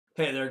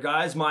Hey there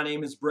guys, my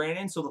name is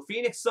Brandon. So the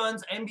Phoenix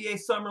Suns NBA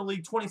Summer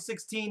League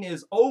 2016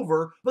 is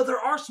over, but there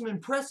are some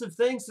impressive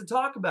things to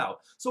talk about.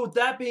 So with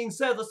that being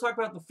said, let's talk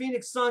about the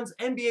Phoenix Suns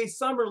NBA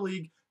Summer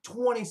League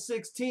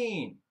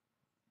 2016.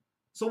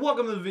 So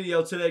welcome to the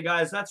video today,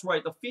 guys. That's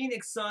right, the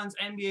Phoenix Suns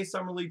NBA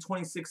Summer League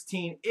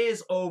 2016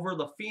 is over.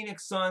 The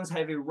Phoenix Suns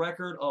have a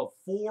record of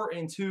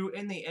 4-2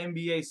 in the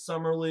NBA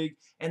Summer League,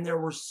 and there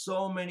were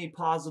so many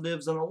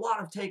positives and a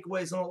lot of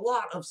takeaways and a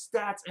lot of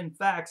stats and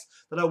facts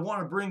that I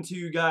want to bring to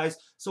you guys.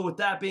 So with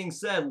that being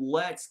said,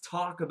 let's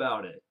talk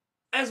about it.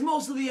 As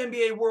most of the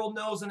NBA world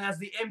knows, and as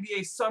the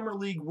NBA Summer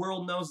League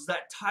world knows, is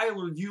that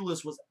Tyler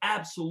Ulis was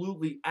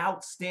absolutely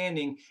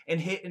outstanding and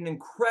hit an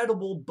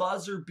incredible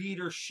buzzer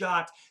beater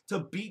shot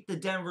to beat the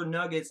Denver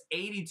Nuggets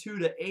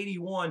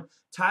 82-81.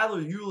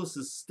 Tyler Ulis'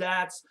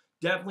 stats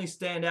definitely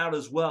stand out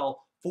as well.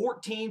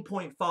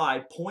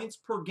 14.5 points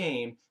per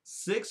game,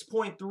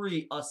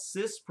 6.3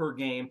 assists per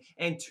game,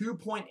 and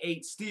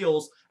 2.8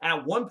 steals.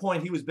 At one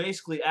point, he was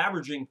basically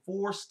averaging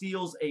 4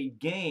 steals a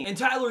game. And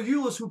Tyler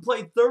Ulis, who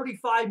played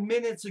 35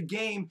 minutes a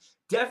game,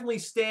 definitely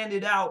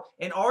standed out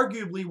and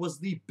arguably was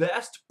the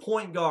best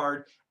point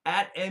guard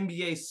at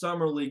NBA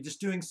Summer League, just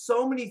doing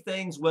so many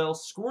things well,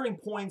 scoring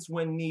points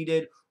when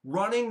needed,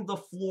 running the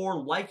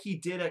floor like he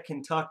did at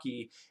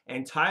Kentucky,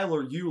 and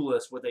Tyler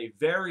Ulis with a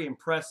very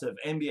impressive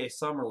NBA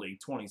Summer League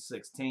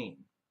 2016.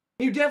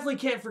 You definitely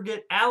can't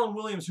forget Alan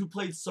Williams, who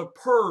played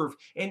superb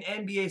in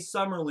NBA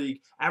Summer League,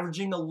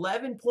 averaging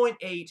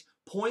 11.8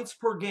 points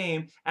per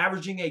game,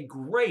 averaging a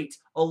great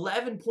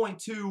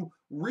 11.2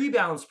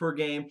 rebounds per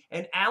game,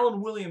 and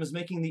Alan Williams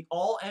making the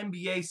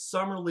All-NBA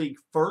Summer League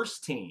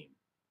first team.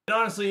 It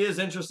honestly is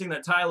interesting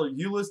that Tyler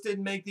Ulis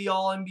didn't make the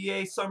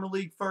All-NBA Summer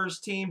League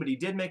first team, but he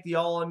did make the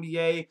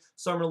All-NBA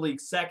Summer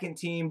League second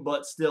team,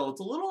 but still, it's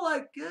a little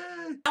like,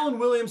 Alan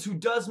Williams, who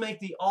does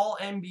make the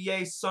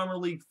All-NBA Summer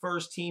League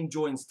first team,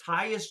 joins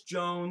Tyus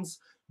Jones,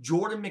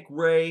 Jordan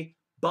McRae,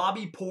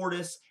 Bobby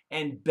Portis,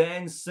 and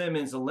Ben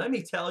Simmons. And let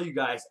me tell you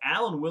guys,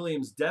 Alan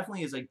Williams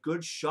definitely is a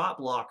good shot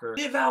blocker.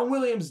 If Alan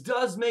Williams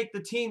does make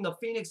the team, the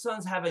Phoenix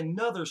Suns have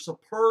another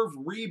superb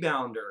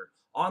rebounder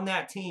on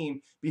that team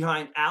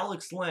behind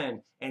Alex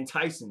Len and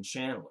Tyson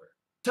Chandler.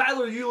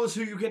 Tyler Ulis,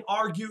 who you can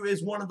argue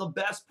is one of the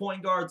best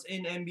point guards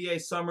in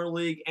NBA Summer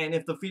League, and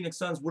if the Phoenix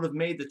Suns would have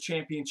made the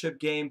championship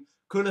game,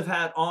 could have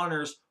had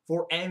honors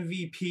for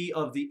MVP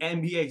of the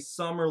NBA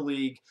Summer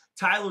League.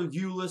 Tyler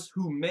Ulis,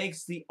 who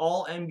makes the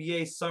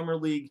All-NBA Summer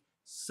League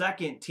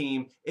second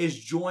team, is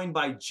joined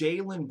by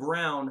Jaylen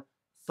Brown,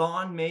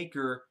 Thon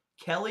Maker,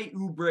 Kelly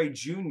Oubre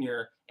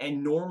Jr.,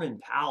 and Norman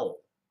Powell.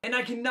 And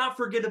I cannot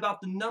forget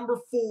about the number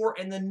 4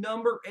 and the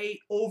number 8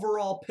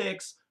 overall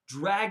picks,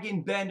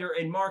 Dragan Bender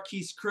and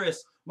Marquese Chriss.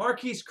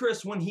 Marquese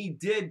Chriss, when he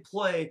did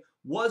play,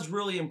 was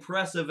really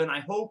impressive, and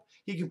I hope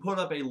he can put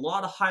up a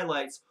lot of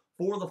highlights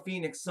for the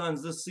Phoenix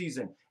Suns this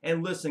season.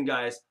 And listen,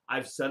 guys,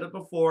 I've said it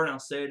before and I'll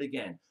say it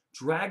again.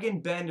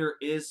 Dragan Bender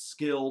is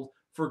skilled.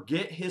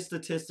 Forget his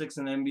statistics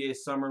in NBA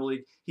Summer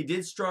League. He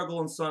did struggle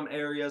in some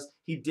areas.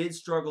 He did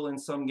struggle in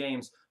some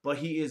games, but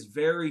he is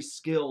very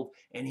skilled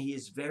and he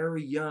is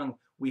very young.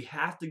 We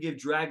have to give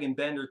Dragan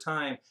Bender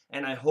time,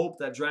 and I hope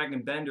that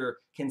Dragan Bender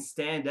can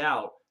stand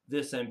out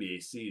this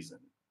NBA season.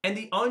 And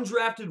the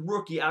undrafted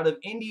rookie out of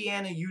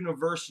Indiana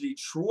University,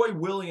 Troy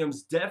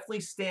Williams, definitely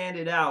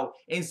standed out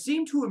and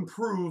seemed to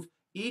improve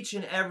each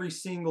and every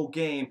single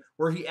game,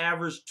 where he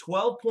averaged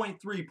 12.3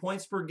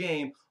 points per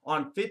game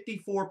on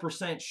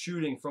 54%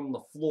 shooting from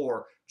the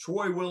floor.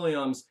 Troy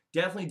Williams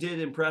definitely did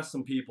impress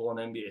some people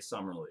in NBA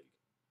Summer League.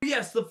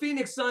 Yes, the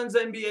Phoenix Suns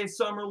NBA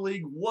Summer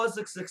League was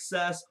a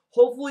success.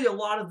 Hopefully a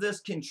lot of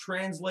this can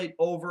translate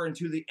over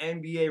into the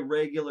NBA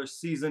regular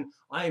season.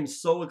 I am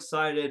so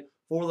excited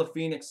for the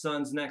Phoenix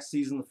Suns next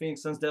season. The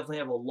Phoenix Suns definitely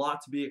have a lot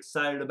to be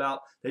excited about.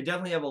 They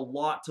definitely have a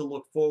lot to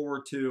look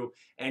forward to.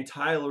 And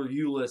Tyler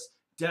Ulis,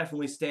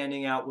 definitely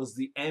standing out, was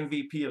the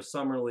MVP of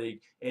Summer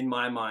League in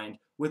my mind.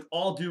 With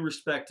all due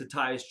respect to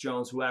Tyus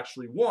Jones, who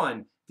actually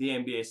won the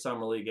NBA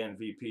Summer League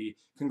MVP.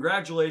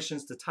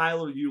 Congratulations to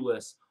Tyler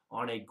Ulis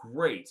on a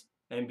great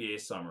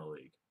NBA Summer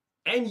League.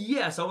 And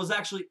yes, I was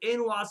actually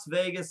in Las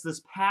Vegas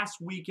this past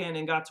weekend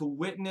and got to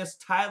witness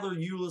Tyler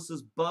Ulis'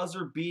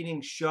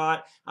 buzzer-beating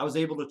shot. I was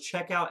able to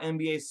check out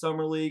NBA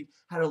Summer League,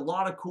 had a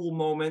lot of cool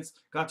moments,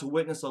 got to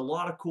witness a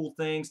lot of cool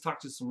things,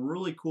 talked to some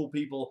really cool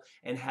people,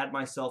 and had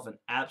myself an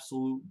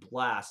absolute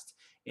blast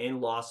in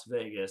Las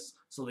Vegas.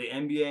 So the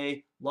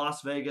NBA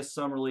Las Vegas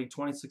Summer League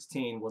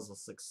 2016 was a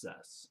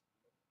success.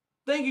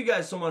 Thank you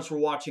guys so much for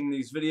watching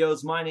these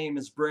videos. My name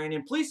is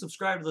Brandon. Please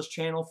subscribe to this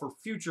channel for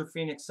future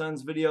Phoenix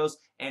Suns videos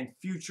and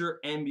future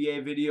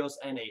NBA videos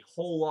and a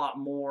whole lot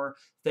more.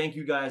 Thank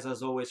you guys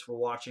as always for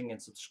watching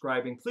and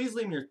subscribing. Please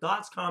leave me your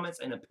thoughts,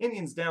 comments, and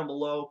opinions down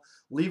below.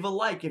 Leave a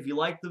like if you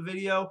liked the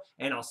video,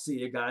 and I'll see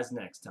you guys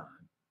next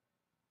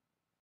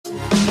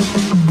time.